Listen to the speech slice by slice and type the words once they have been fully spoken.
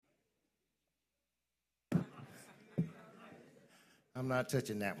I'm not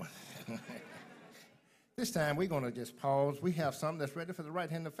touching that one. This time we're going to just pause. We have something that's ready for the right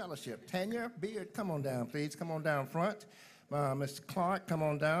hand of fellowship. Tanya Beard, come on down, please. Come on down front. Mr. Clark, come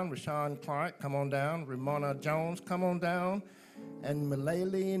on down. Rashawn Clark, come on down. Ramona Jones, come on down. And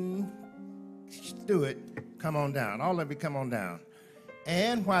Malaline Stewart, come on down. All of you come on down.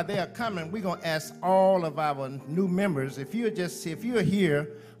 And while they are coming, we're going to ask all of our new members, if you're here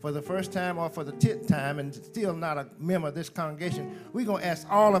for the first time or for the 10th time and still not a member of this congregation, we're going to ask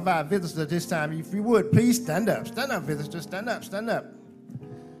all of our visitors this time, if you would, please stand up. Stand up, visitors. Stand up, stand up.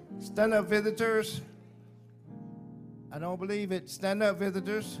 Stand up, visitors. I don't believe it. Stand up,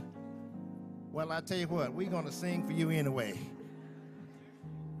 visitors. Well, I tell you what, we're going to sing for you anyway.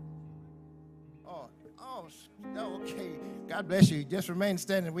 Oh, okay. God bless you. Just remain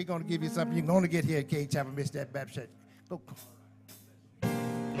standing. We're going to give you something. You're going to get here at Cade Chapel, Miss that Baptist Church. Go.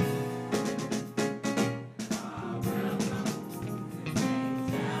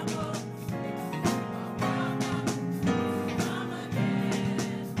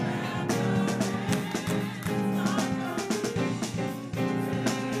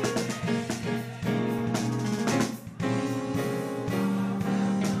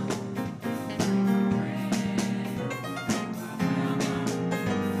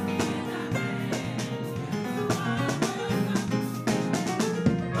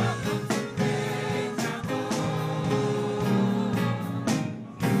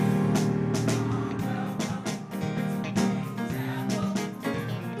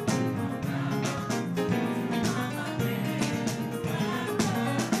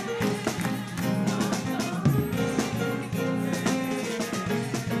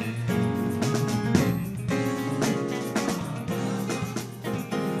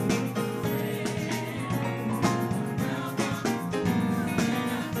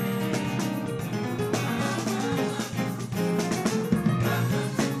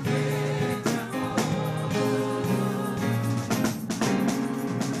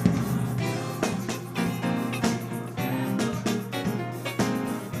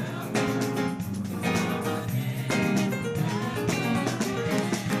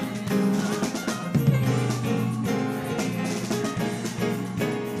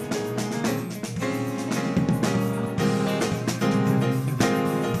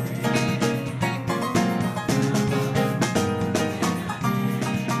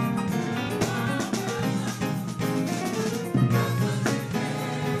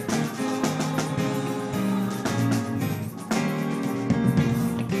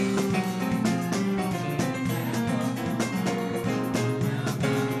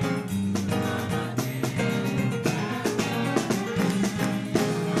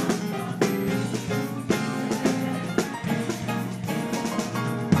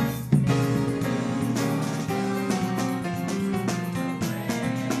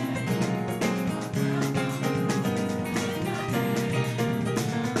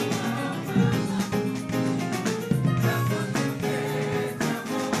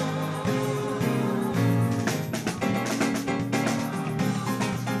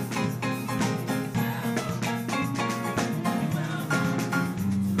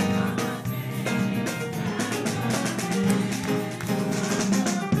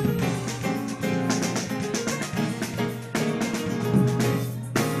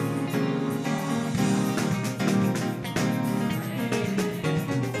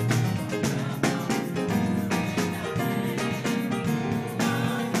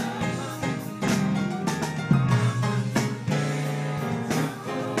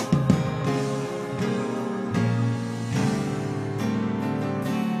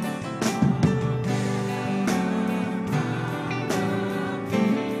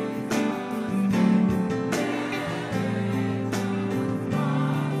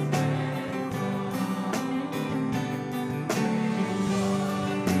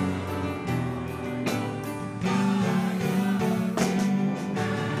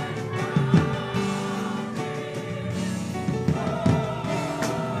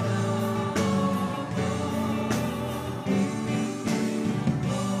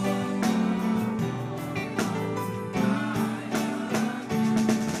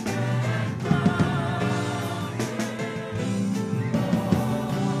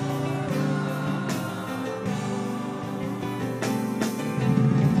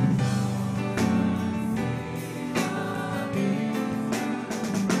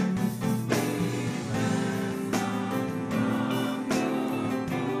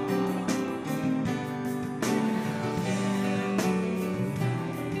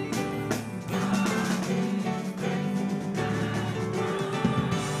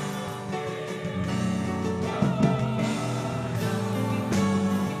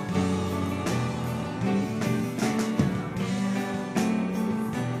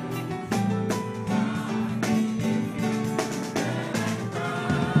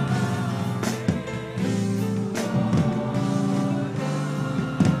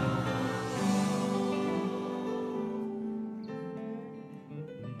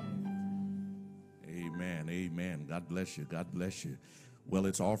 bless you. God bless you. Well,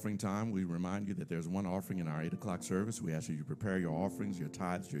 it's offering time. We remind you that there's one offering in our 8 o'clock service. We ask you to prepare your offerings, your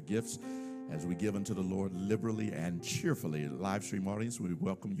tithes, your gifts, as we give unto the Lord liberally and cheerfully. Live stream audience, we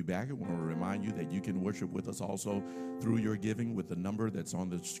welcome you back. I want to remind you that you can worship with us also through your giving with the number that's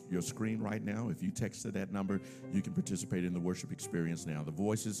on your screen right now. If you texted that number, you can participate in the worship experience now. The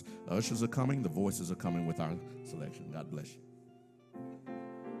voices, ushers are coming. The voices are coming with our selection. God bless you.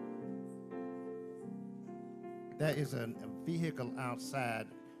 There is a vehicle outside,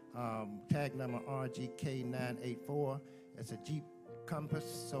 tag number RGK984. It's a Jeep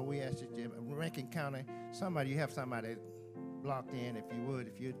Compass, so we ask you, Rankin County, you have somebody blocked in, if you would.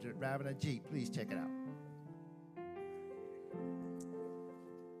 If you're driving a Jeep, please check it out.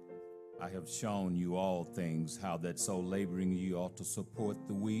 I have shown you all things, how that so laboring you ought to support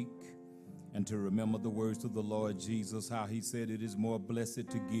the weak, and to remember the words of the Lord Jesus, how he said it is more blessed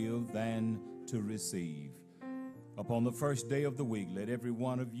to give than to receive. Upon the first day of the week, let every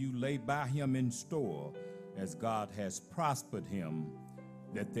one of you lay by him in store, as God has prospered him,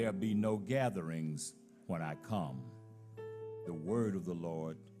 that there be no gatherings when I come. The word of the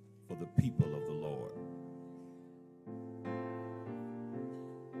Lord for the people of the Lord.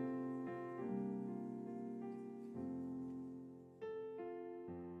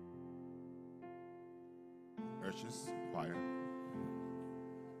 Ushers, choir.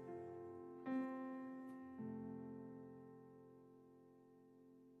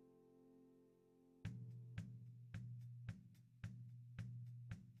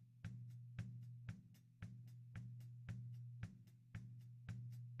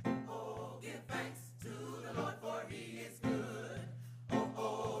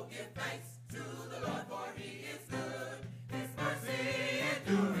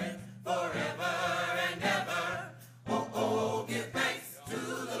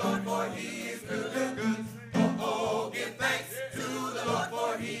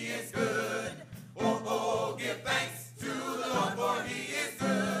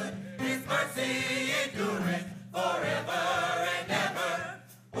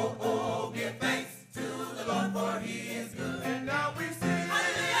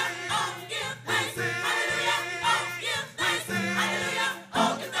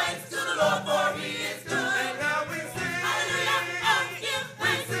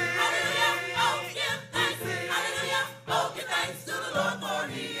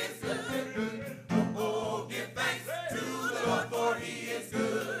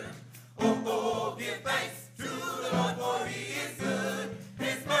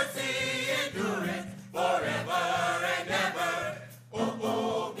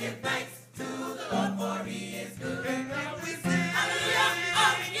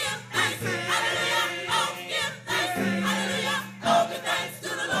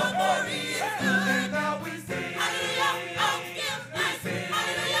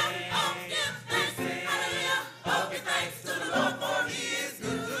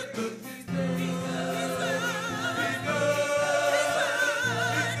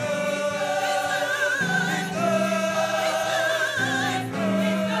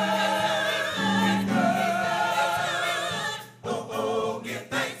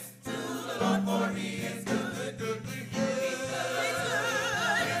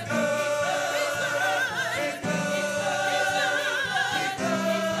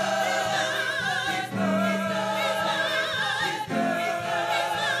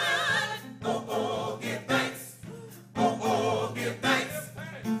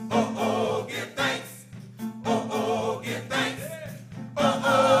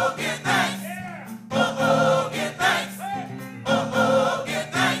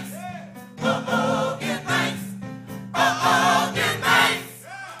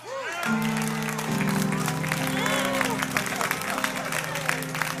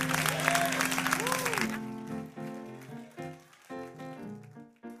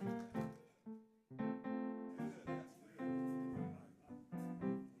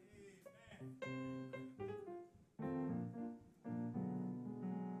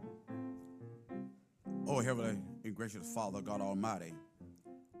 Oh, Heavenly and gracious Father, God Almighty,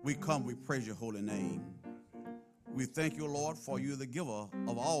 we come, we praise your holy name. We thank you, Lord, for you the giver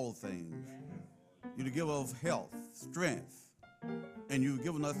of all things. You're the giver of health, strength, and you've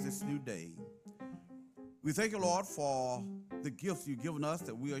given us this new day. We thank you, Lord, for the gifts you've given us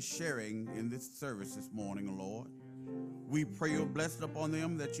that we are sharing in this service this morning, Lord. We pray your blessing upon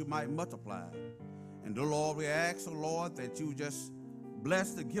them that you might multiply. And, Lord, we ask, Lord, that you just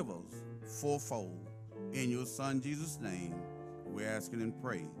bless the givers fourfold. In your Son, Jesus' name, we ask it and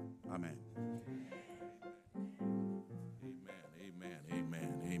pray. Amen. Amen, amen,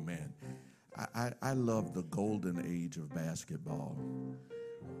 amen, amen. I love the golden age of basketball.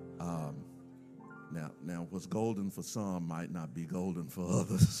 Now, what's golden for some might not be golden for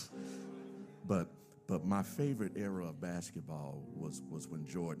others. But my favorite era of basketball was when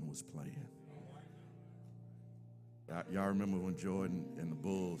Jordan was playing. Y'all remember when Jordan and the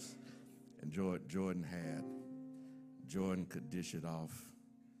Bulls, and Jordan could dish it off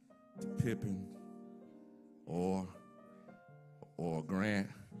to Pippen or Grant.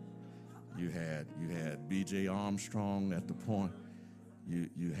 You had B.J. Armstrong at the point.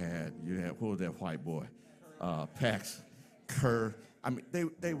 You had what was that white boy? Pax, Kerr. I mean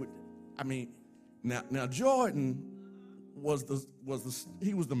they would. I mean now Jordan was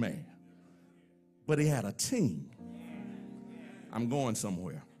the man, but he had a team. I'm going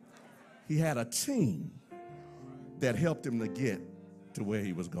somewhere. He had a team that helped him to get to where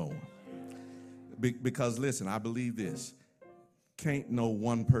he was going. Because listen, I believe this. Can't no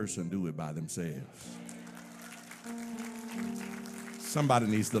one person do it by themselves. Somebody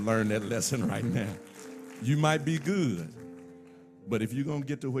needs to learn that lesson right now. You might be good, but if you're going to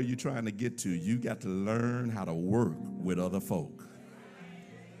get to where you're trying to get to, you got to learn how to work with other folk.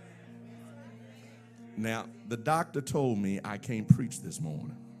 Now, the doctor told me I can't preach this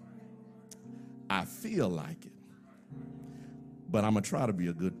morning. I feel like it, but I'm going to try to be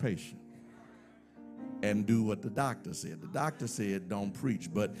a good patient and do what the doctor said. The doctor said don't preach,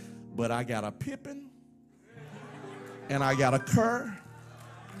 but I got a Pippen, and I got a Kerr,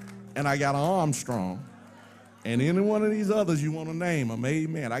 and I got an Armstrong, and any one of these others you want to name them,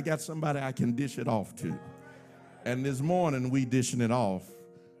 amen. I got somebody I can dish it off to. And this morning we dishing it off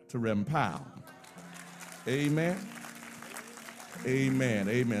to Reverend Powell. Amen. Amen.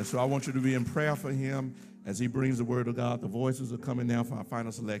 Amen. So I want you to be in prayer for him as he brings the word of God. The voices are coming now for our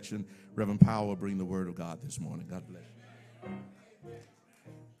final selection. Reverend Powell will bring the word of God this morning. God bless you.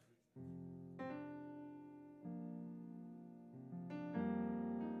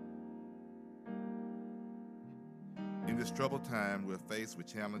 In this troubled time, we're faced with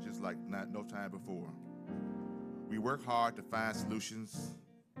challenges like no time before. We work hard to find solutions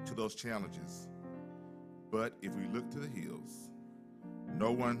to those challenges. But if we look to the hills,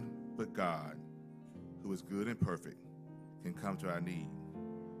 no one but God, who is good and perfect, can come to our need.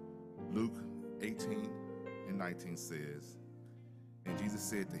 Luke 18:19 says, and Jesus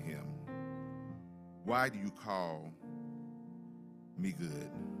said to him, "Why do you call me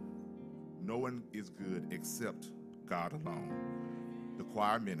good? No one is good except God alone." The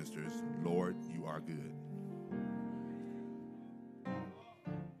choir ministers, "Lord, you are good."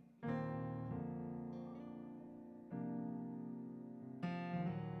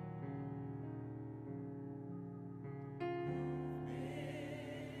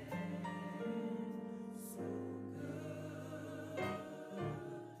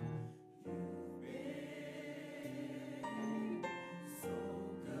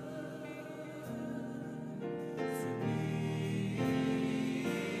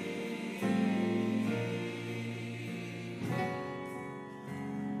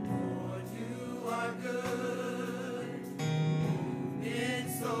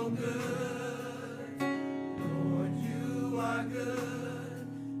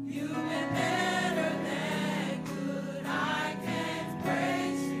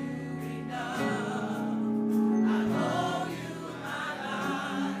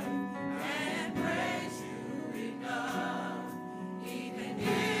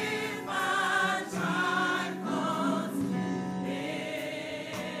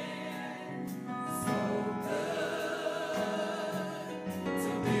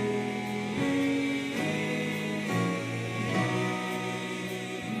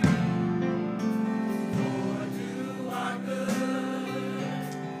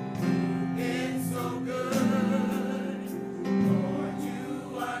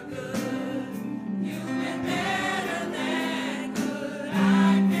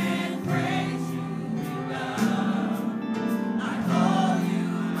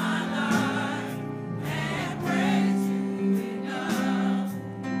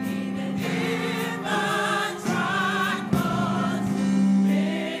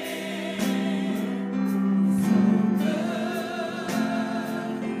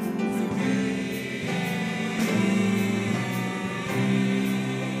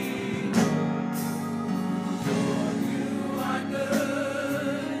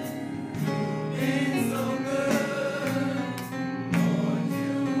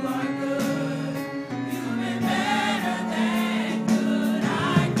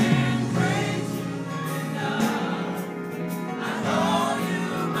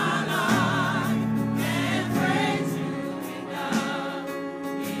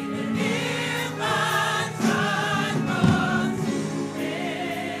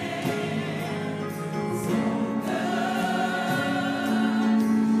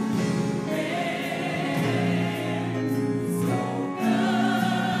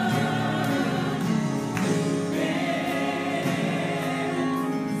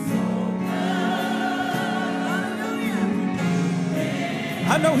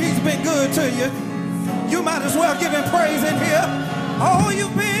 I know he's been good to you. You might as well give him praise in here. Oh,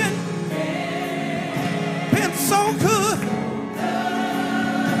 you've been so good.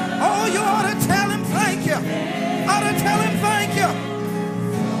 Oh, you ought to tell him thank you. Ought to tell him thank you.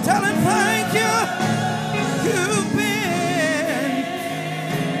 Tell him thank you. You've been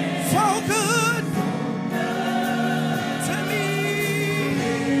so good to me.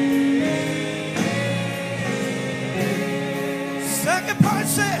 Second part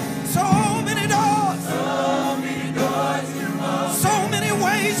said, so many doors. So many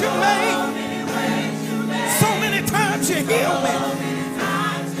ways you made. So many times you healed me.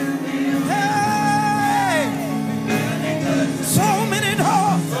 Hey, so many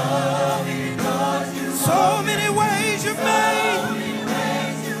doors. So many ways you made.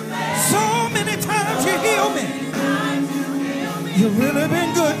 So many times you healed me. You've really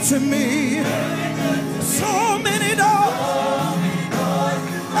been good to me. So many doors.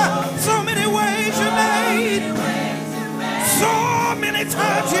 So many ways you made. So many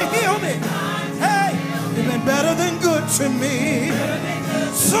times you healed me. Hey, you've been better than good to me.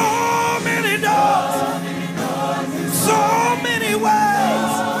 So many doors. So many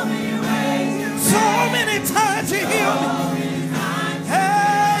ways. So many times you healed me.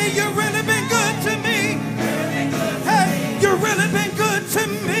 Hey, you've really been good to me. Hey, you've really been good to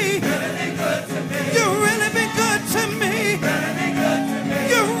me. You've really been good to me.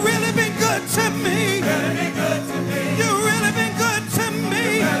 You've really been good to me. You've really been good to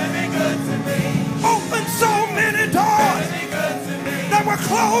me. Open so many doors that were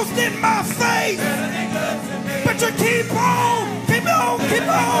closed in my face. But you keep on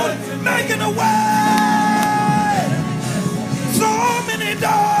making a way. So many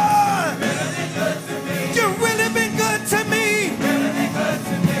doors. You've really been good to me.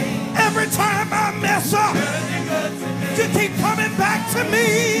 Every time I mess up, you keep coming back to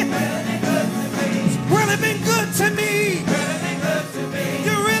me. Really been good to me.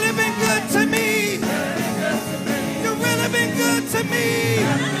 You've really been good to me. You've really been good to me.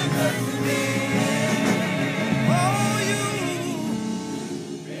 Oh, you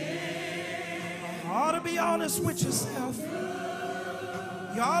ought to be honest with yourself.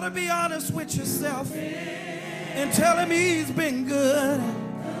 You ought to be honest with yourself and tell him he's been good.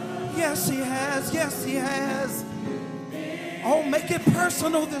 Yes, he has. Yes, he has. Oh, make it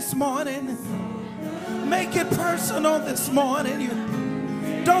personal this morning. Make it personal this morning.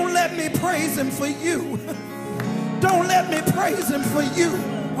 Don't let me praise him for you. Don't let me praise him for you.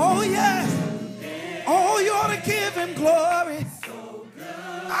 Oh, yes. Oh, you ought to give him glory.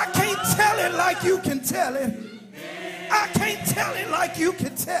 I can't tell it like you can tell it. I can't tell it like you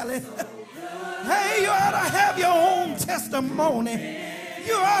can tell it. Hey, you ought to have your own testimony.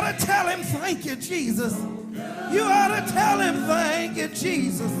 You ought to tell him, thank you, Jesus. You ought to tell him, thank you,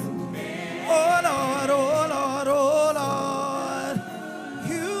 Jesus. Oh, Lord, oh, Lord, oh, Lord.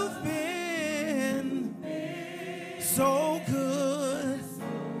 You've been so good.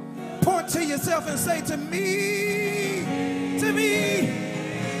 Point to yourself and say, to me, to me,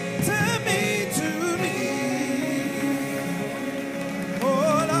 to me, to me. Oh,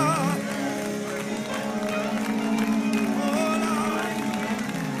 Lord. Oh, Lord.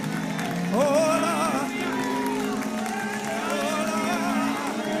 Oh, Lord.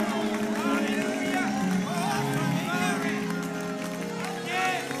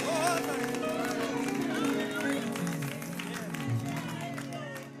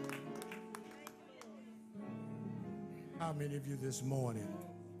 How many of you this morning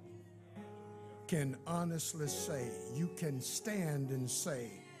can honestly say, you can stand and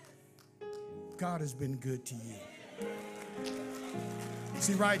say, God has been good to you?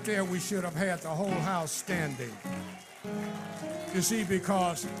 See, right there, we should have had the whole house standing. You see,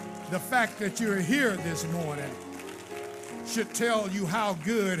 because the fact that you're here this morning should tell you how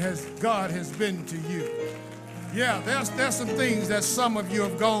good God has been to you. Yeah, there's some things that some of you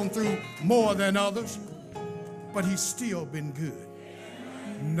have gone through more than others, but he's still been good.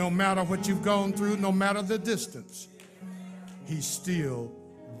 No matter what you've gone through, no matter the distance, he's still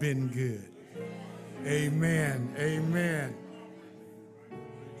been good. Amen, amen.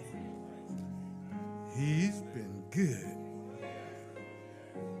 He's been good.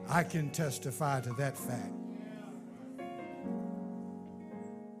 I can testify to that fact.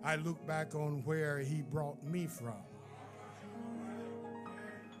 I look back on where he brought me from.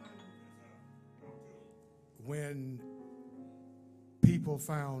 When people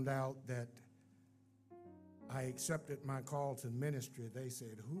found out that I accepted my call to ministry, they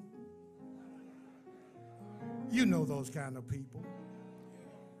said, who? You know those kind of people.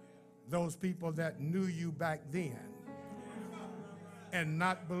 Those people that knew you back then and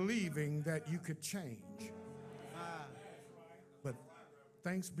not believing that you could change. But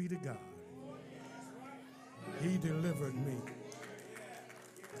thanks be to God. He delivered me.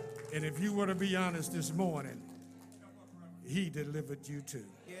 And if you were to be honest this morning, he delivered you too.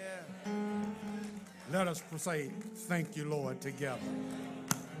 Let us say, thank you, Lord, together.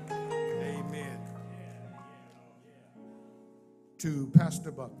 Amen. To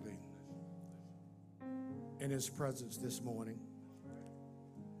Pastor Buckley, in his presence this morning,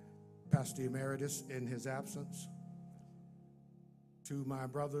 Pastor Emeritus in his absence, to my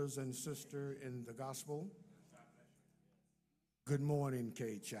brothers and sister in the gospel, good morning,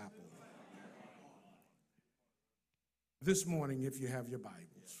 Cade Chapel. This morning, if you have your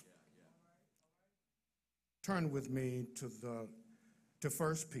Bibles, turn with me to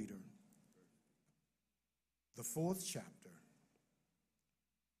 1 Peter, the 4th chapter,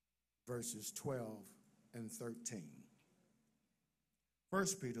 verses 12 and 13. 1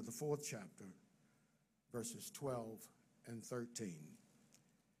 Peter, the 4th chapter, verses 12 and 13.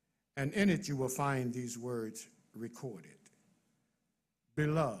 And in it you will find these words recorded.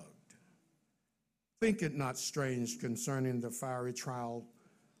 Beloved, think it not strange concerning the fiery trial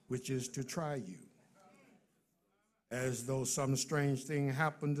which is to try you, as though some strange thing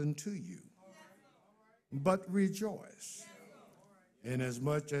happened unto you. But rejoice,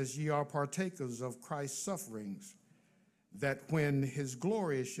 inasmuch as ye are partakers of Christ's sufferings, that when his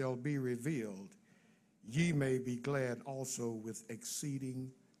glory shall be revealed, ye may be glad also with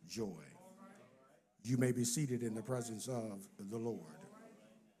exceeding joy. You may be seated in the presence of the Lord.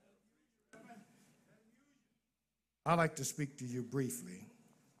 I'd like to speak to you briefly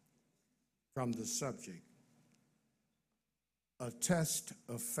from the subject, a test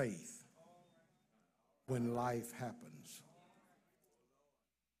of faith when life happens.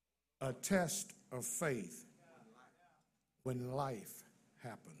 A test of faith when life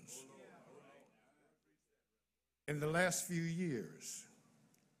happens. In the last few years,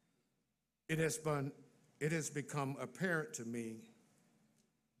 it has become apparent to me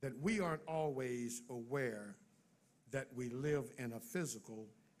that we aren't always aware that we live in a physical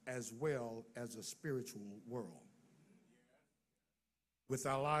as well as a spiritual world, with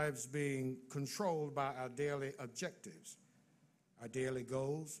our lives being controlled by our daily objectives, our daily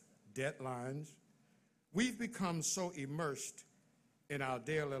goals, deadlines. We've become so immersed in our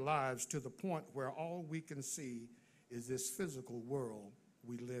daily lives to the point where all we can see is this physical world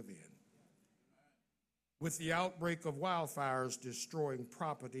we live in. With the outbreak of wildfires destroying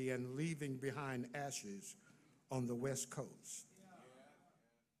property and leaving behind ashes on the West Coast,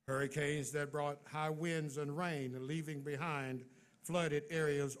 hurricanes that brought high winds and rain, leaving behind flooded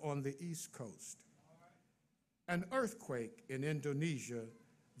areas on the East Coast, an earthquake in Indonesia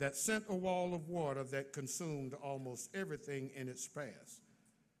that sent a wall of water that consumed almost everything in its path.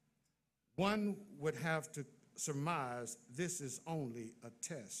 One would have to surmise this is only a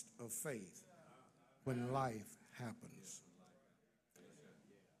test of faith when life happens.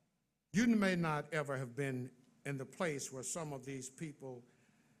 You may not ever have been in the place where some of these people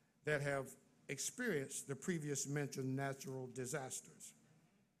that have experienced the previous mentioned natural disasters.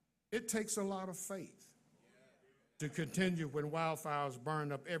 It takes a lot of faith to continue when wildfires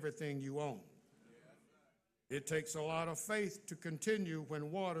burn up everything you own. It takes a lot of faith to continue when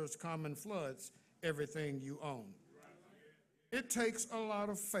waters come and floods everything you own. It takes a lot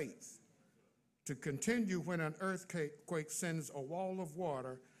of faith to continue when an earthquake sends a wall of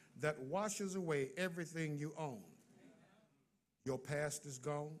water that washes away everything you own. Your past is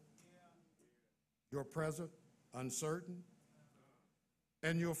gone, your present uncertain,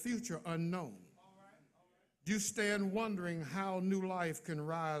 and your future unknown. You stand wondering how new life can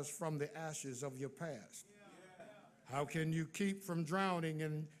rise from the ashes of your past. How can you keep from drowning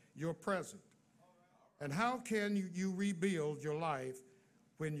in your present? And how can you rebuild your life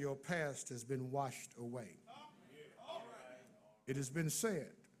when your past has been washed away? It has been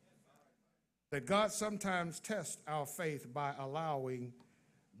said that God sometimes tests our faith by allowing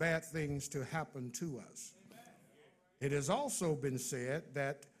bad things to happen to us. It has also been said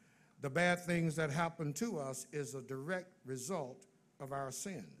that the bad things that happen to us is a direct result of our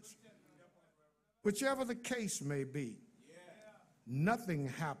sins. Whichever the case may be, nothing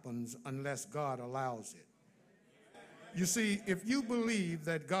happens unless God allows it. You see, if you believe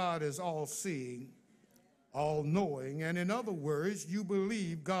that God is all-seeing, all-knowing, and in other words, you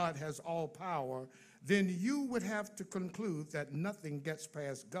believe God has all power, then you would have to conclude that nothing gets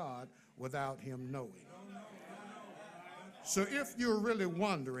past God without him knowing. So if you're really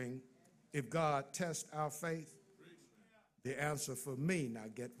wondering if God tests our faith, the answer for me, now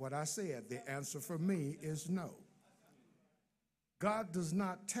get what I said, the answer for me is no. God does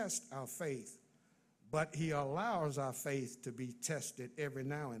not test our faith, but he allows our faith to be tested every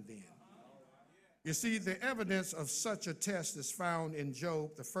now and then. You see, the evidence of such a test is found in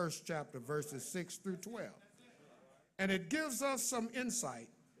Job, the first chapter, verses 6 through 12. And it gives us some insight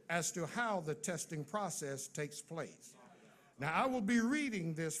as to how the testing process takes place. Now, I will be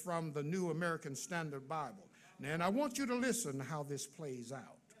reading this from the New American Standard Bible. And I want you to listen how this plays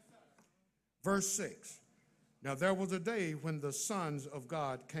out. Verse 6. Now, there was a day when the sons of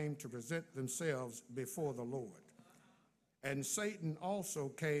God came to present themselves before the Lord, and Satan also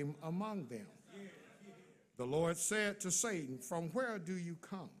came among them. The Lord said to Satan, "From where do you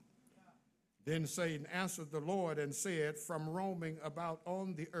come?" Then Satan answered the Lord and said, "From roaming about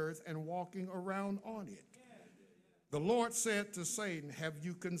on the earth and walking around on it." The Lord said to Satan, "Have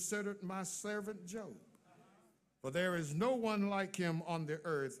you considered my servant Job? For there is no one like him on the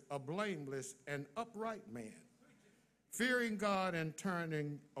earth, a blameless and upright man, fearing God and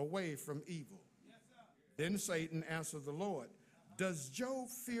turning away from evil." Then Satan answered the Lord, "Does Job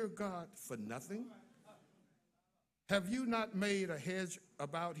fear God for nothing? Have you not made a hedge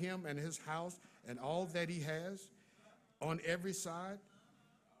about him and his house and all that he has on every side?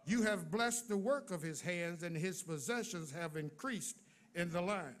 You have blessed the work of his hands, and his possessions have increased in the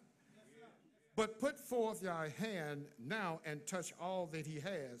land. But put forth your hand now and touch all that he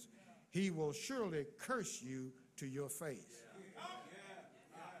has. He will surely curse you to your face."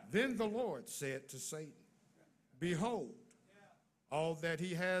 Then the Lord said to Satan, "Behold, all that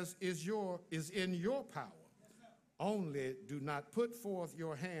he has is in your power. Only do not put forth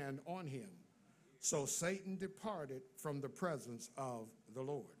your hand on him." So Satan departed from the presence of the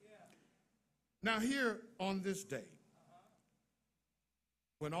Lord. Now here on this day,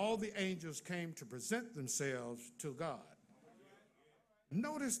 when all the angels came to present themselves to God,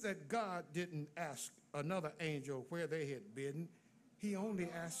 notice that God didn't ask another angel where they had been. He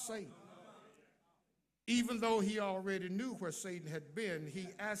only asked Satan. Even though he already knew where Satan had been, he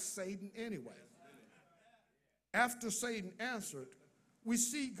asked Satan anyway. After Satan answered, we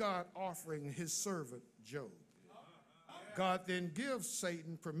see God offering his servant Job. God then gives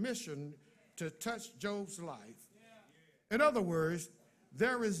Satan permission to touch Job's life. In other words,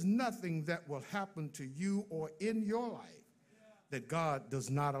 there is nothing that will happen to you or in your life that God does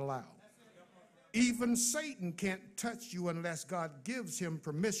not allow. Even Satan can't touch you unless God gives him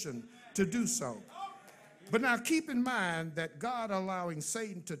permission to do so. But now keep in mind that God allowing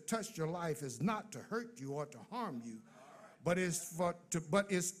Satan to touch your life is not to hurt you or to harm you, but is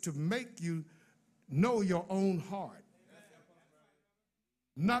to make you know your own heart.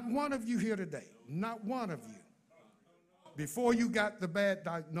 Not one of you here today, not one of you, before you got the bad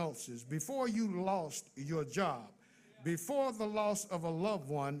diagnosis, before you lost your job, before the loss of a loved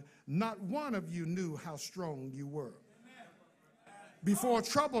one, not one of you knew how strong you were. Before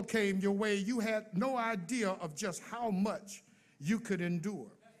trouble came your way, you had no idea of just how much you could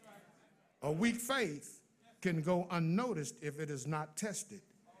endure. A weak faith can go unnoticed if it is not tested.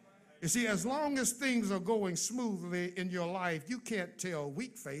 You see, as long as things are going smoothly in your life, you can't tell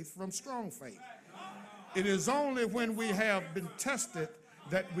weak faith from strong faith. It is only when we have been tested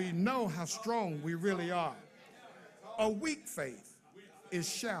that we know how strong we really are. A weak faith is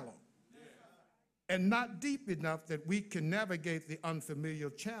shallow and not deep enough that we can navigate the unfamiliar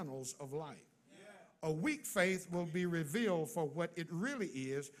channels of life. A weak faith will be revealed for what it really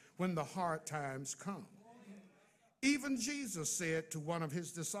is when the hard times come. Even Jesus said to one of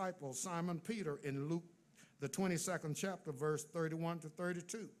his disciples, Simon Peter, in Luke, the 22nd chapter, verse 31 to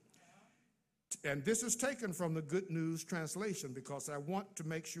 32. And this is taken from the Good News translation because I want to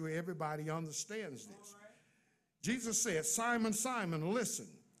make sure everybody understands this. Jesus said, "Simon, Simon, listen.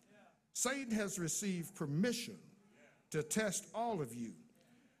 Satan has received permission to test all of you,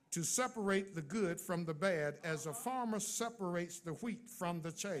 to separate the good from the bad as a farmer separates the wheat from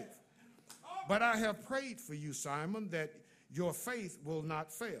the chaff. But I have prayed for you, Simon, that your faith will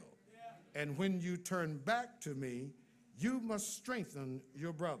not fail. And when you turn back to me, you must strengthen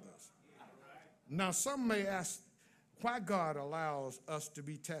your brothers." Now, some may ask why God allows us to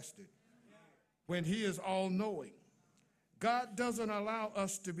be tested when he is all-knowing. God doesn't allow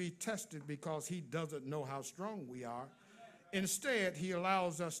us to be tested because he doesn't know how strong we are. Instead, he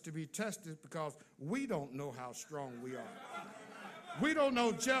allows us to be tested because we don't know how strong we are. We don't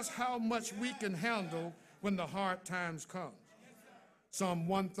know just how much we can handle when the hard times come. Psalm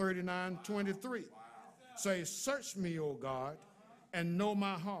 139:23 says, "Search me, O God, and know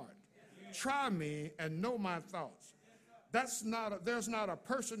my heart. Try me and know my thoughts." There's not a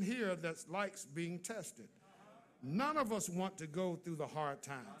person here that likes being tested. None of us want to go through the hard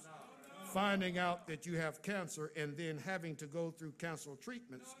times. finding out that you have cancer and then having to go through cancer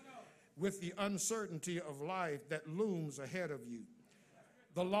treatments with the uncertainty of life that looms ahead of you.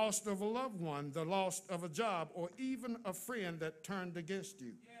 The loss of a loved one, the loss of a job, or even a friend that turned against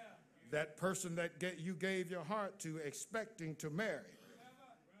you. That person that you gave your heart to expecting to marry,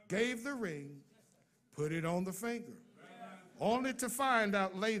 gave the ring, put it on the finger, only to find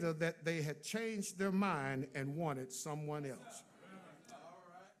out later that they had changed their mind and wanted someone else.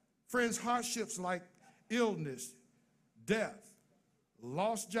 Friends, hardships like illness, death,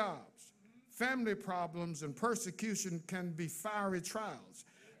 lost jobs, family problems, and persecution can be fiery trials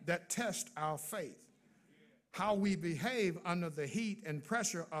that test our faith. How we behave under the heat and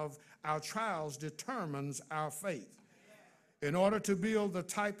pressure of our trials determines our faith. In order to build the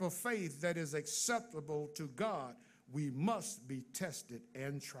type of faith that is acceptable to God, we must be tested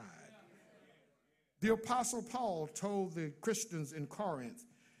and tried. The Apostle Paul told the Christians in Corinth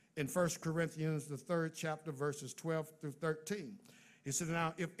in 1 Corinthians, the 3rd chapter, verses 12 through 13. He said,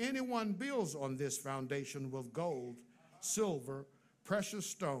 now, if anyone builds on this foundation with gold, silver, precious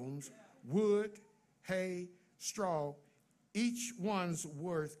stones, wood, hay, straw, each one's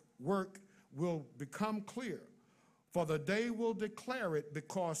work will become clear, for the day will declare it,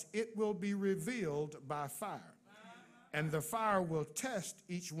 because it will be revealed by fire. And the fire will test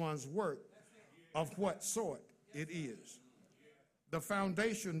each one's work of what sort it is. The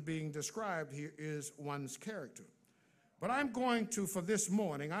foundation being described here is one's character. But for this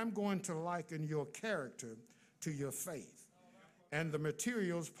morning, I'm going to liken your character to your faith and the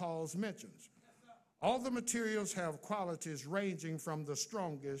materials Paul mentions. All the materials have qualities ranging from the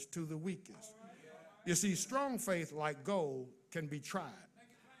strongest to the weakest. You see, strong faith, like gold, can be tried,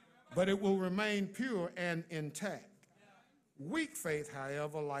 but it will remain pure and intact. Weak faith,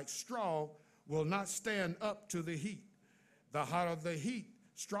 however, like straw, will not stand up to the heat. The hotter the heat,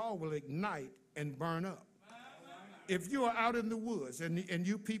 straw will ignite and burn up. If you are out in the woods, and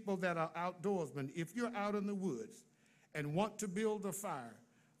you people that are outdoorsmen, if you're out in the woods and want to build a fire,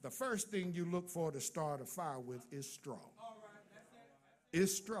 the first thing you look for to start a fire with is straw.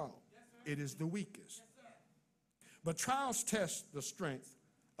 It's straw. It is the weakest. But trials test the strength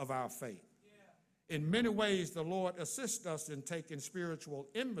of our faith. In many ways, the Lord assists us in taking spiritual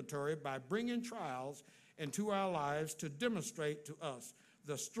inventory by bringing trials into our lives to demonstrate to us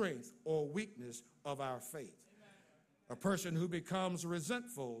the strength or weakness of our faith. A person who becomes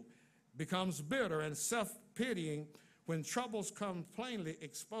resentful, becomes bitter and self-pitying when troubles come, plainly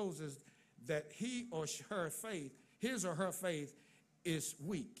exposes that his or her faith is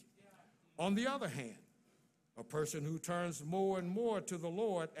weak. On the other hand, a person who turns more and more to the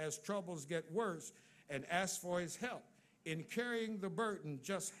Lord as troubles get worse and asks for his help in carrying the burden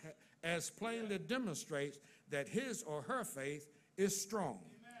just as plainly demonstrates that his or her faith is strong.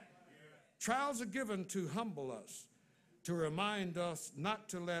 Trials are given to humble us, to remind us not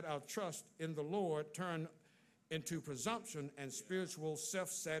to let our trust in the Lord turn into presumption and spiritual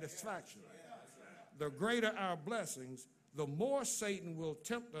self-satisfaction. The greater our blessings, the more Satan will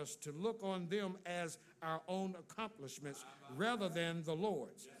tempt us to look on them as our own accomplishments rather than the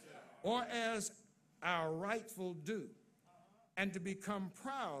Lord's, or as our rightful due, and to become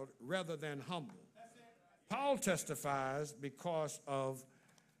proud rather than humble. Paul testifies because of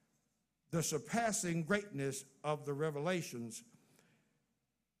the surpassing greatness of the revelations.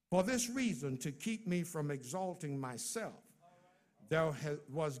 For this reason, to keep me from exalting myself, there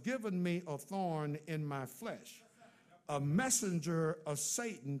was given me a thorn in my flesh, a messenger of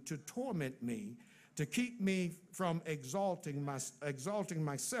Satan to torment me, to keep me from exalting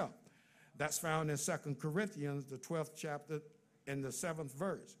myself. That's found in 2 Corinthians, the 12th chapter, in the 7th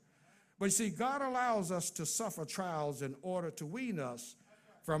verse. But you see, God allows us to suffer trials in order to wean us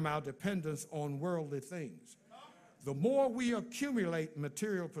from our dependence on worldly things. The more we accumulate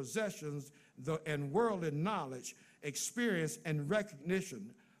material possessions and worldly knowledge, experience, and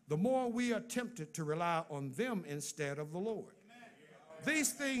recognition, the more we are tempted to rely on them instead of the Lord.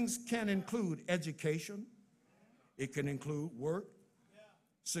 These things can include education. It can include work,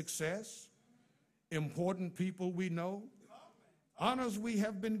 success, important people we know, honors we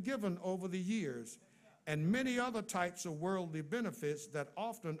have been given over the years, and many other types of worldly benefits that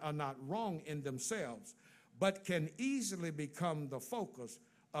often are not wrong in themselves, but can easily become the focus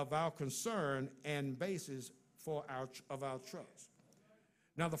of our concern and basis of our trust.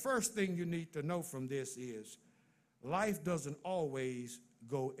 Now, the first thing you need to know from this is life doesn't always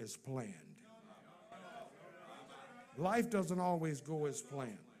go as planned. Life doesn't always go as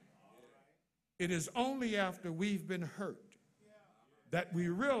planned. It is only after we've been hurt that we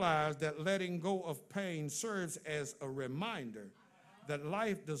realize that letting go of pain serves as a reminder that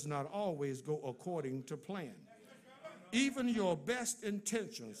life does not always go according to plan. Even your best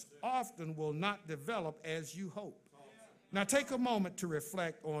intentions often will not develop as you hope. Now take a moment to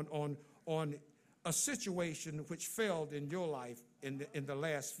reflect on a situation which failed in your life in the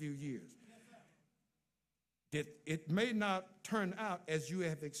last few years. It may not turn out as you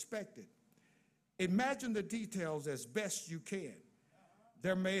have expected. Imagine the details as best you can.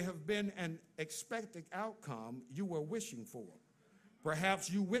 There may have been an expected outcome you were wishing for. Perhaps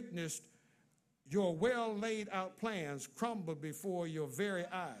you witnessed your well laid out plans crumble before your very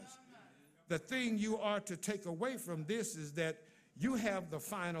eyes. The thing you are to take away from this is that you have the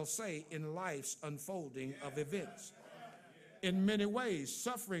final say in life's unfolding of events. In many ways,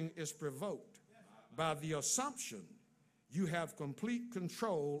 suffering is provoked by the assumption you have complete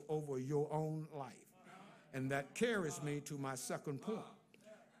control over your own life. And that carries me to my second point,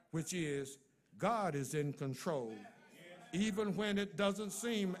 which is God is in control, even when it doesn't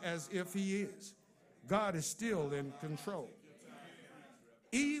seem as if he is. God is still in control.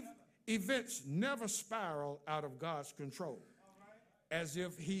 Events never spiral out of God's control, as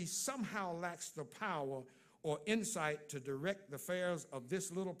if he somehow lacks the power or insight to direct the affairs of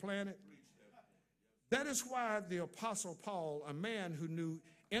this little planet. That is why the Apostle Paul, a man who knew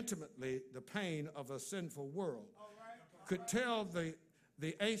intimately the pain of a sinful world, could tell the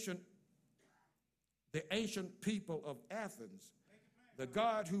ancient people of Athens, the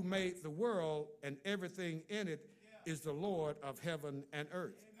God who made the world and everything in it is the Lord of heaven and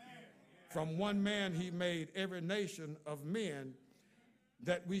earth. From one man he made every nation of men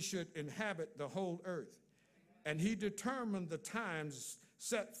that we should inhabit the whole earth. And he determined the times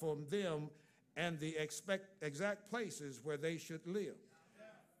set for them and the exact places where they should live.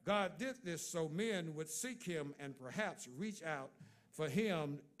 God did this so men would seek him and perhaps reach out for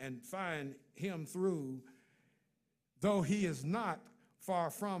him and find him through, though he is not far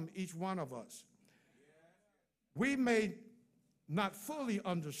from each one of us. We may not fully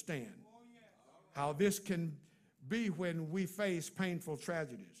understand how this can be when we face painful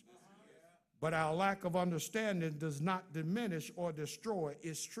tragedies, but our lack of understanding does not diminish or destroy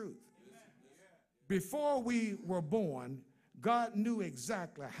its truth. Before we were born, God knew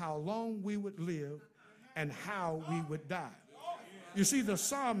exactly how long we would live and how we would die. You see, the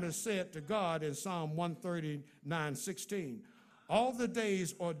psalmist said to God in Psalm 139:16, all the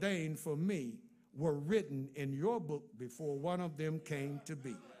days ordained for me were written in your book before one of them came to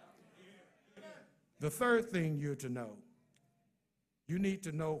be. The third thing you're to know, you need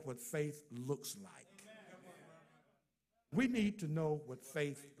to know what faith looks like. We need to know what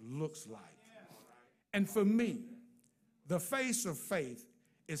faith looks like. And for me, the face of faith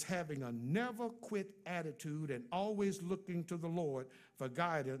is having a never quit attitude and always looking to the Lord for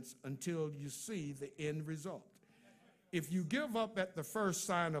guidance until you see the end result. If you give up at the first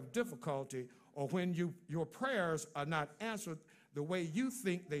sign of difficulty or when your prayers are not answered the way you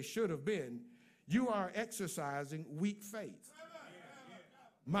think they should have been, you are exercising weak faith.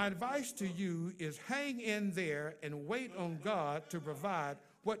 My advice to you is hang in there and wait on God to provide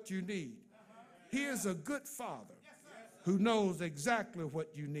what you need. He is a good Father who knows exactly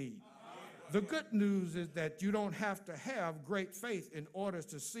what you need. The good news is that you don't have to have great faith in order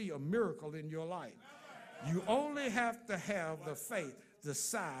to see a miracle in your life. You only have to have the faith the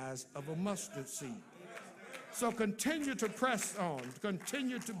size of a mustard seed. So continue to press on,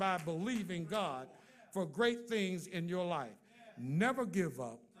 continue to by believing God for great things in your life. Never give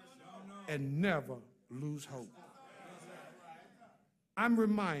up and never lose hope. I'm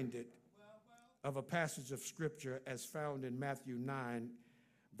reminded of a passage of scripture as found in Matthew 9,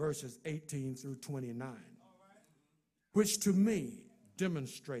 verses 18 through 29, which to me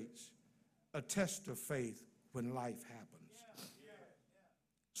demonstrates a test of faith when life happens.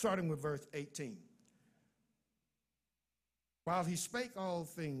 Starting with verse 18. While he spake all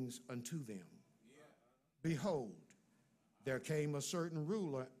things unto them, behold, there came a certain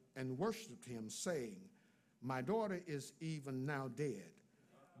ruler and worshipped him, saying, my daughter is even now dead,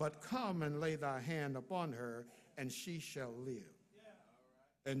 but come and lay thy hand upon her, and she shall live.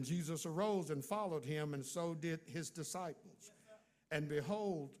 And Jesus arose and followed him, and so did his disciples. And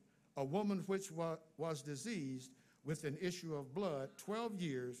behold, a woman which was diseased with an issue of blood 12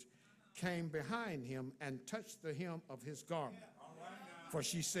 years came behind him and touched the hem of his garment. For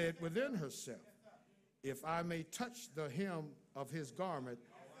she said within herself, if I may touch the hem of his garment,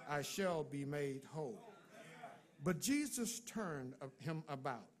 I shall be made whole. But Jesus turned him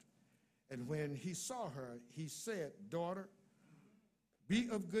about, and when he saw her, he said, daughter, be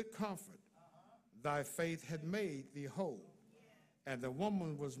of good comfort. Thy faith had made thee whole. And the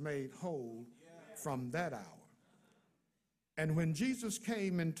woman was made whole from that hour. And when Jesus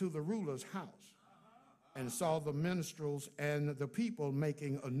came into the ruler's house and saw the minstrels and the people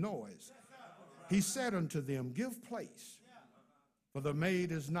making a noise, he said unto them, Give place, for the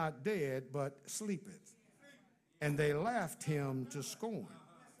maid is not dead, but sleepeth. And they laughed him to scorn.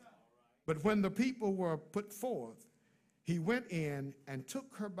 But when the people were put forth, he went in and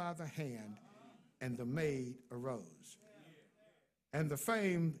took her by the hand, and the maid arose. And the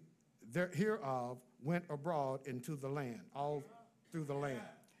fame hereof went abroad into the land, all through the land.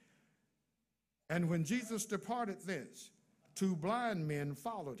 And when Jesus departed thence, 2 blind men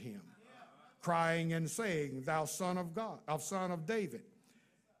followed him, crying and saying, Thou Son of God, Son of David,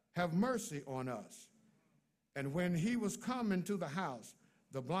 have mercy on us. And when he was come into the house,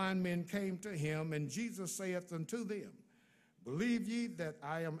 the blind men came to him, and Jesus saith unto them, Believe ye that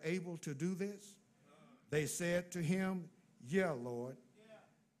I am able to do this? They said to him, Yea, Lord.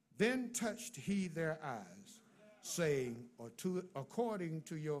 Then touched he their eyes, saying, According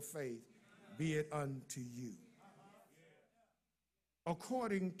to your faith, be it unto you.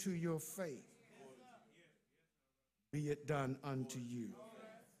 According to your faith, be it done unto you.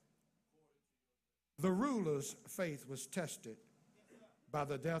 The ruler's faith was tested by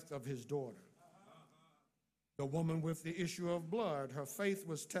the death of his daughter. The woman with the issue of blood, her faith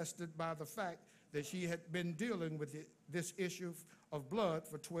was tested by the fact that she had been dealing with this issue of blood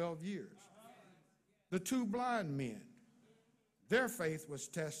for 12 years. The 2 blind men, their faith was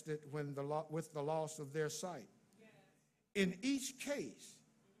tested with the loss of their sight. In each case,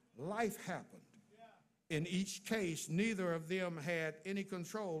 life happened. In each case, neither of them had any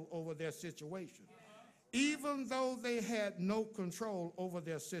control over their situation. Even though they had no control over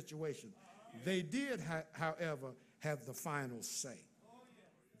their situation, they did, however, have the final say.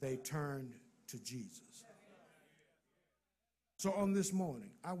 They turned to Jesus. So on this morning,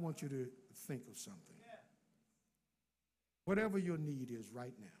 I want you to think of something. Whatever your need is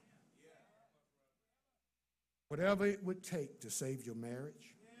right now, whatever it would take to save your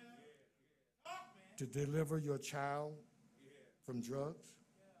marriage, to deliver your child from drugs,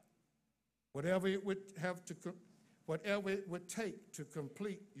 whatever it would take to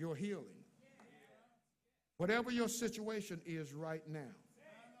complete your healing, whatever your situation is right now,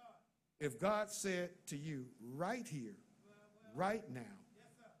 if God said to you right here, right now,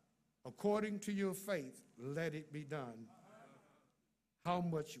 according to your faith, let it be done, how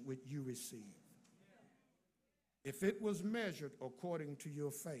much would you receive? If it was measured according to your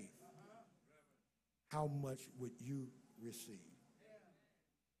faith, how much would you receive?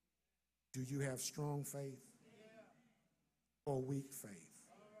 Do you have strong faith or weak faith?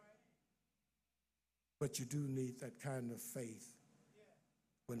 But you do need that kind of faith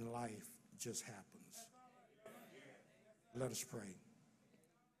when life just happens. Let us pray.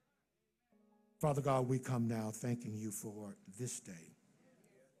 Father God, we come now thanking you for this day.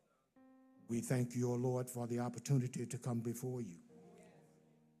 We thank you, O Lord, for the opportunity to come before you,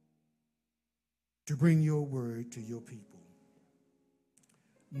 to bring your word to your people.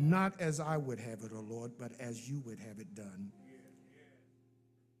 Not as I would have it, O Lord, but as you would have it done.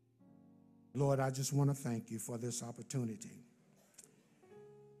 Lord, I just want to thank you for this opportunity.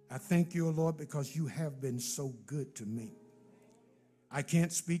 I thank you, O Lord, because you have been so good to me. I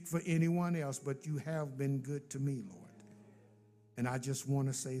can't speak for anyone else, but you have been good to me, Lord. And I just want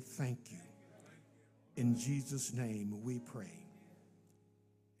to say thank you. In Jesus' name we pray.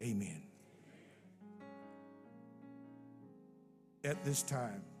 Amen. At this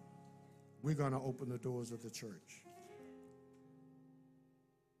time, we're going to open the doors of the church.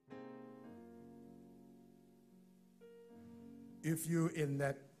 If you're in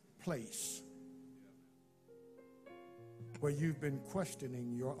that place where you've been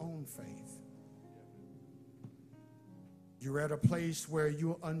questioning your own faith, you're at a place where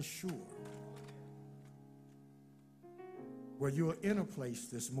you're unsure, where you're in a place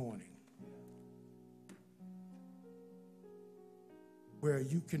this morning where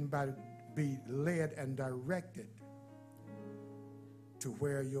you can be led and directed to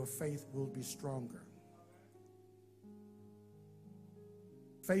where your faith will be stronger.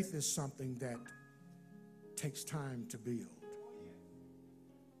 Faith is something that takes time to build.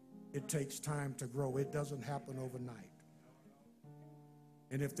 It takes time to grow. It doesn't happen overnight.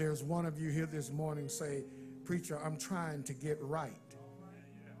 And if there's one of you here this morning say, Preacher, I'm trying to get right.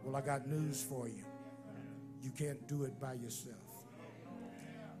 Well, I got news for you. You can't do it by yourself.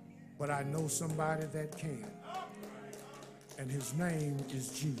 But I know somebody that can. And his name is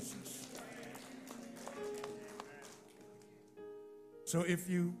Jesus. So if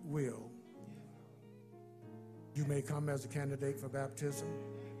you will, you may come as a candidate for baptism.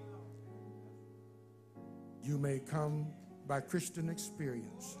 You may come by Christian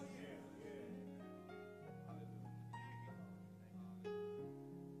experience.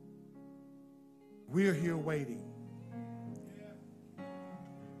 We're here waiting.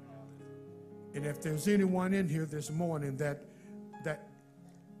 And if there's anyone in here this morning that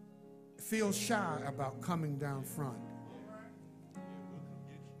feels shy about coming down front,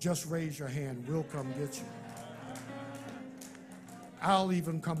 just raise your hand. We'll come get you. I'll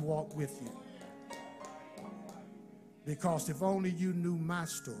even come walk with you. Because if only you knew my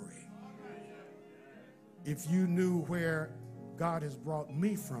story, if you knew where God has brought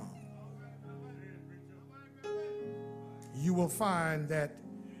me from, you will find that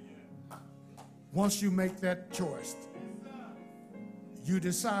once you make that choice, you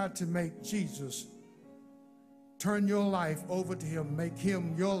decide to make Jesus, turn your life over to him, make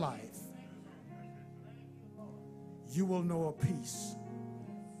him your life, you will know a peace.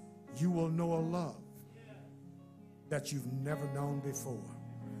 You will know a love that you've never known before.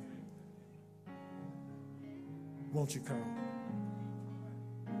 Won't you come?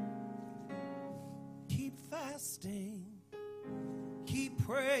 Keep fasting, keep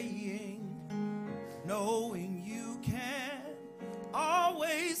praying, knowing you can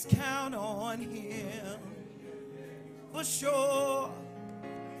always count on him. For sure,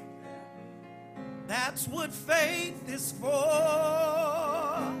 that's what faith is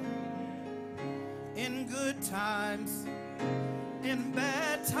for. In good times, in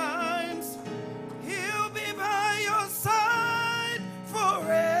bad times, he'll be by your side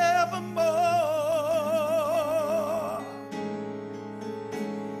forevermore.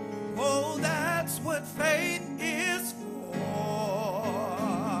 Oh, that's what faith is for.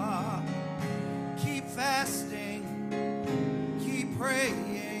 Keep fasting, keep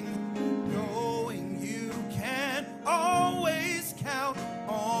praying, knowing you can always count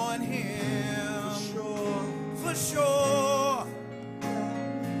on him. For sure,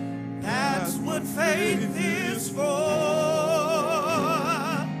 that's what faith is for.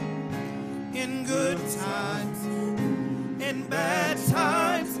 In good times, in bad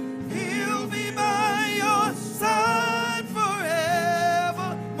times, he'll be by your side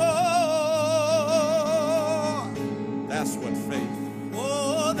forevermore. That's what faith.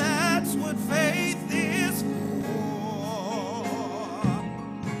 Oh, that's what faith is for.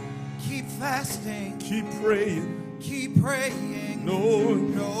 Keep fasting, Keep praying. keep praying,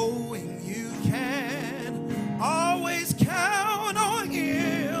 knowing you can always count on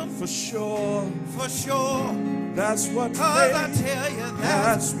him. For sure. For sure, That's what 'cause I tell you,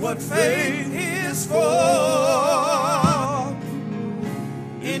 that's what faith is for.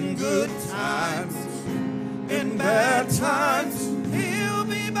 In good times, in bad times, he'll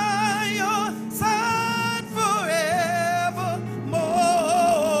be by your side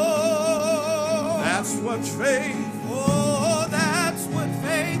forevermore. That's what faith. Oh, that's what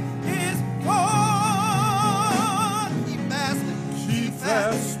faith is for. Keep fasting, Keep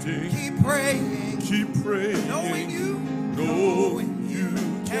fasting. keep praying, Keep praying. knowing you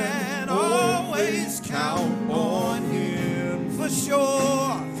can can always count on him. for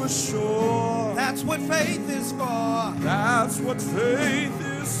sure. For sure. That's what faith is for. That's what faith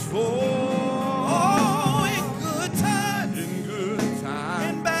is for. Oh, in good times, In good times.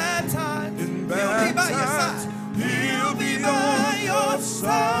 in bad times, In he'll be bad by your times, side. he'll be by on your your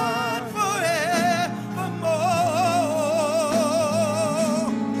side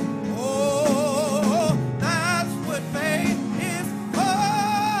forevermore. Oh, that's what faith is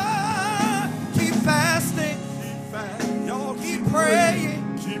for. Keep fasting, Y'all keep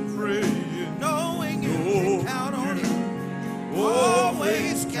praying, Keep praying. knowing you can count on him.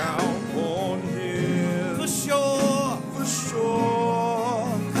 Always count on him. For sure, For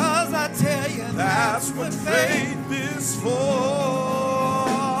sure. 'cause I tell you, That's what faith is for.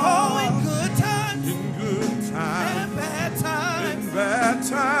 Oh, in good times, In good times. and bad times, In bad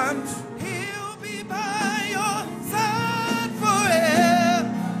times. he'll be by your side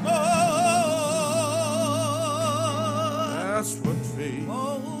forevermore. That's what faith.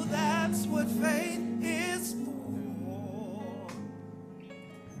 Oh, that's what faith is for.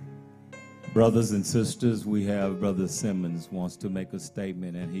 Brothers and sisters, we have Brother Simmons wants to make a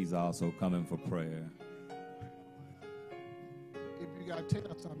statement, and he's also coming for prayer. If you got to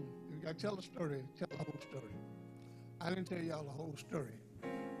tell something, if you got to tell a story, tell the whole story. I didn't tell y'all the whole story.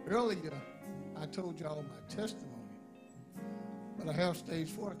 Earlier, I told y'all my testimony, but I have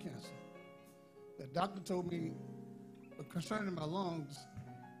stage 4 cancer. The doctor told me, concerning my lungs,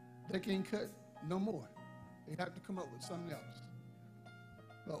 they can't cut no more. They have to come up with something else.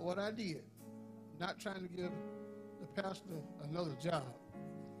 But what I did, not trying to give the pastor another job,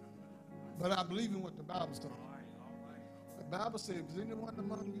 but I believe in what the Bible says. The Bible says, if there's anyone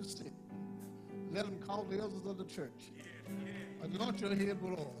among you sick, let them call the elders of the church. Anoint your head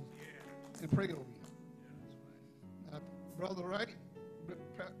with oil and pray over you. Now, Brother Wright,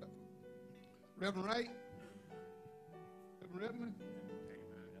 Reverend Wright, Reverend,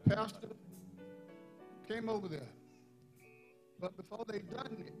 Pastor, came over there. But before they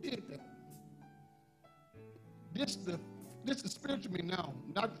did that, this is spiritual me now,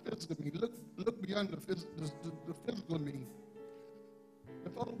 not physical me. Look beyond the physical me.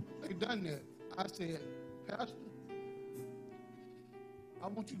 Before they done that, I said, Pastor, I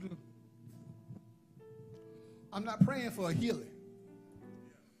want you to, I'm not praying for a healing.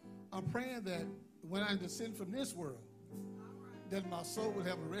 I'm praying that when I descend from this world, that my soul will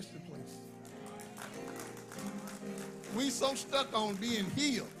have a resting place. We so stuck on being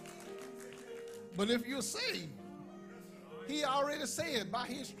healed. But if you're saved, he already said, by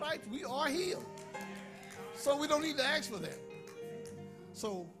his stripes, we are healed. So we don't need to ask for that.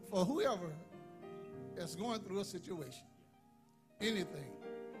 So for whoever that's going through a situation, anything,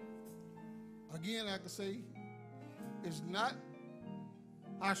 again, I can say, it's not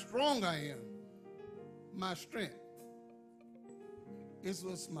how strong I am, my strength. It's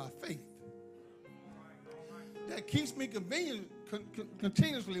just my faith that keeps me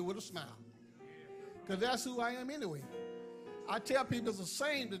continuously with a smile. Because that's who I am anyway. I tell people it's a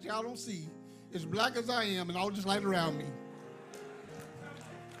shame that y'all don't see as black as I am and all this light around me.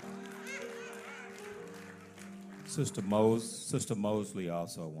 Sister Mosley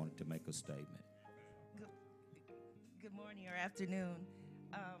also wanted to make a statement. Good morning or afternoon.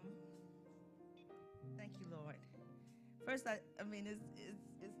 Thank you, Lord. First, I mean,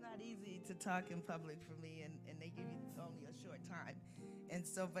 it's not easy to talk in public for me, and they give you only a short time. And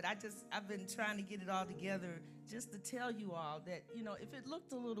so, but I've been trying to get it all together just to tell you all that, you know, if it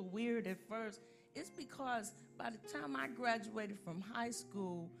looked a little weird at first, it's because by the time I graduated from high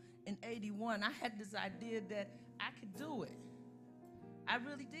school in '81, I had this idea that I could do it. I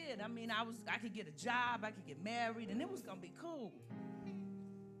really did. I mean, I could get a job, I could get married, and it was gonna be cool.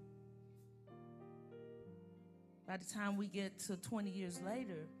 By the time we get to 20 years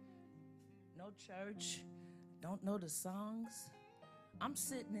later, no church, don't know the songs. I'm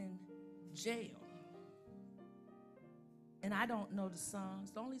sitting in jail, and I don't know the songs.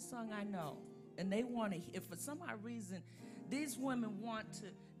 The only song I know, and they want to, if for some odd reason, these women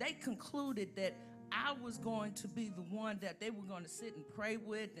they concluded that I was going to be the one that they were going to sit and pray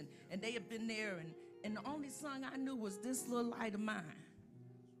with, and they had been there, and the only song I knew was This Little Light of Mine.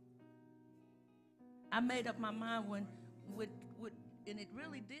 I made up my mind and it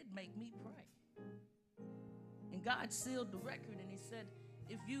really did make me pray. And God sealed the record, and he said,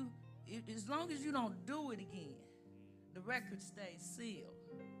 as long as you don't do it again, the record stays sealed.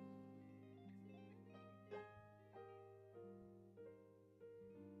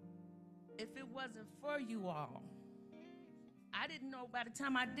 If it wasn't for you all, I didn't know by the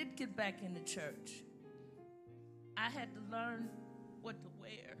time I did get back in the church, I had to learn what to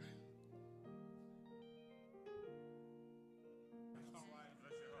wear.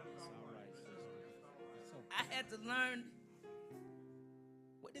 I had to learn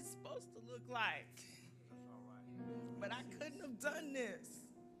what it's supposed to look like. But I couldn't have done this.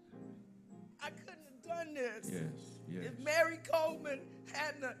 I couldn't have done this. Yes. If Mary Coleman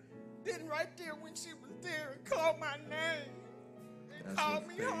hadn't been right there when she was there and called my name and called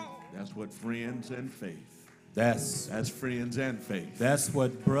me home. That's what friends and faith. That's friends and faith. That's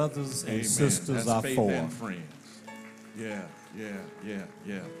what brothers and sisters are faith for. And friends. Yeah.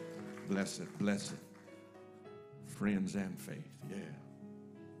 Blessed. Friends and faith. Yeah.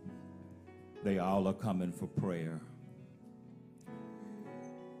 They all are coming for prayer.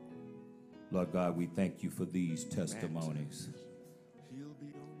 Lord God, we thank you for these testimonies. He'll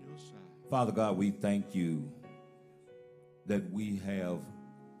be on your side. Father God, we thank you that we have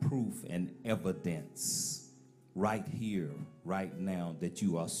proof and evidence right here, right now, that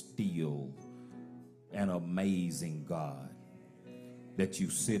you are still an amazing God. That you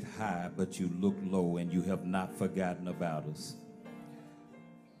sit high, but you look low, and you have not forgotten about us.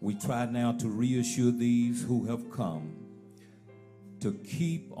 We try now to reassure these who have come to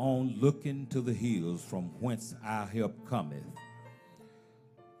keep on looking to the hills from whence our help cometh.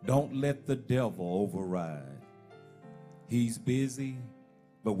 Don't let the devil override. He's busy,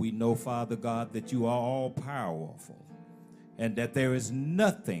 but we know, Father God, that you are all powerful and that there is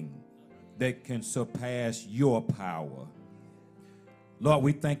nothing that can surpass your power. Lord,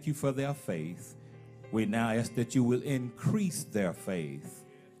 we thank you for their faith. We now ask that you will increase their faith.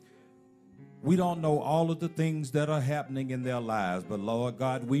 We don't know all of the things that are happening in their lives, but Lord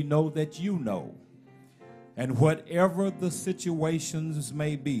God, we know that you know. And whatever the situations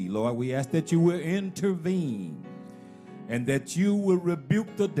may be, Lord, we ask that you will intervene and that you will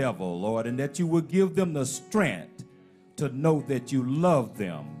rebuke the devil, Lord, and that you will give them the strength to know that you love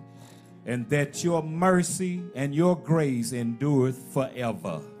them and that your mercy and your grace endureth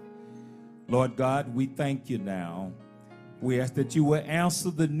forever. Lord God, we thank you now. We ask that you will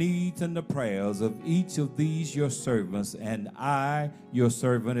answer the needs and the prayers of each of these your servants, and I, your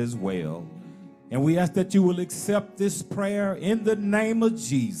servant, as well. And we ask that you will accept this prayer in the name of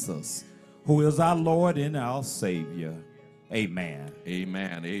Jesus, who is our Lord and our Savior. Amen.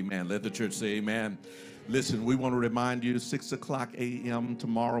 Amen. Amen. Let the church say amen. Listen, we want to remind you, 6 o'clock a.m.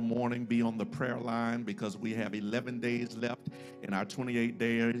 tomorrow morning, be on the prayer line because we have 11 days left in our 28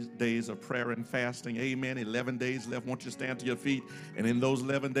 days of prayer and fasting. Amen. 11 days left. I want you to stand to your feet. And in those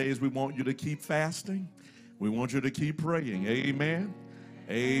 11 days, we want you to keep fasting. We want you to keep praying. Amen.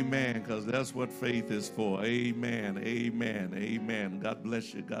 Amen, because that's what faith is for. Amen, amen, amen. God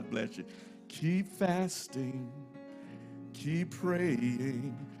bless you, God bless you. Keep fasting, keep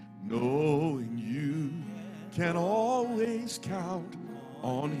praying, knowing you can always count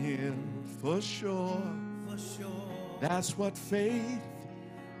on him for sure. That's what faith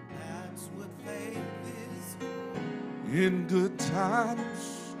is. In good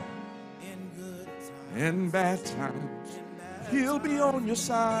times, and bad times, he'll be on your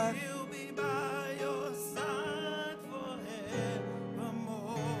side. He'll be by your side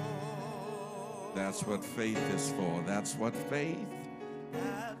forevermore. That's what faith is for. That's what faith.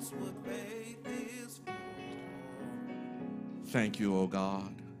 That's what faith is for. Thank you, oh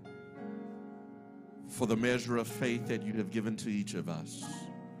God, for the measure of faith that you have given to each of us.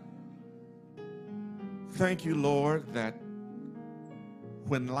 Thank you, Lord, that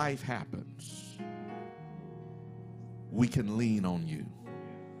when life happens, we can lean on you.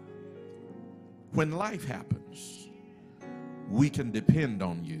 When life happens, we can depend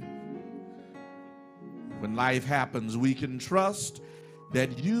on you. When life happens, we can trust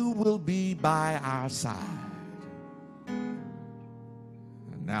that you will be by our side.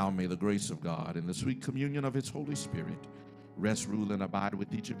 And now may the grace of God and the sweet communion of his Holy Spirit rest, rule, and abide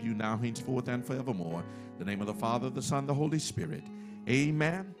with each of you now, henceforth, and forevermore. In the name of the Father, the Son, the Holy Spirit.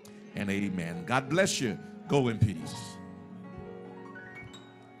 Amen and amen. God bless you. Go in peace.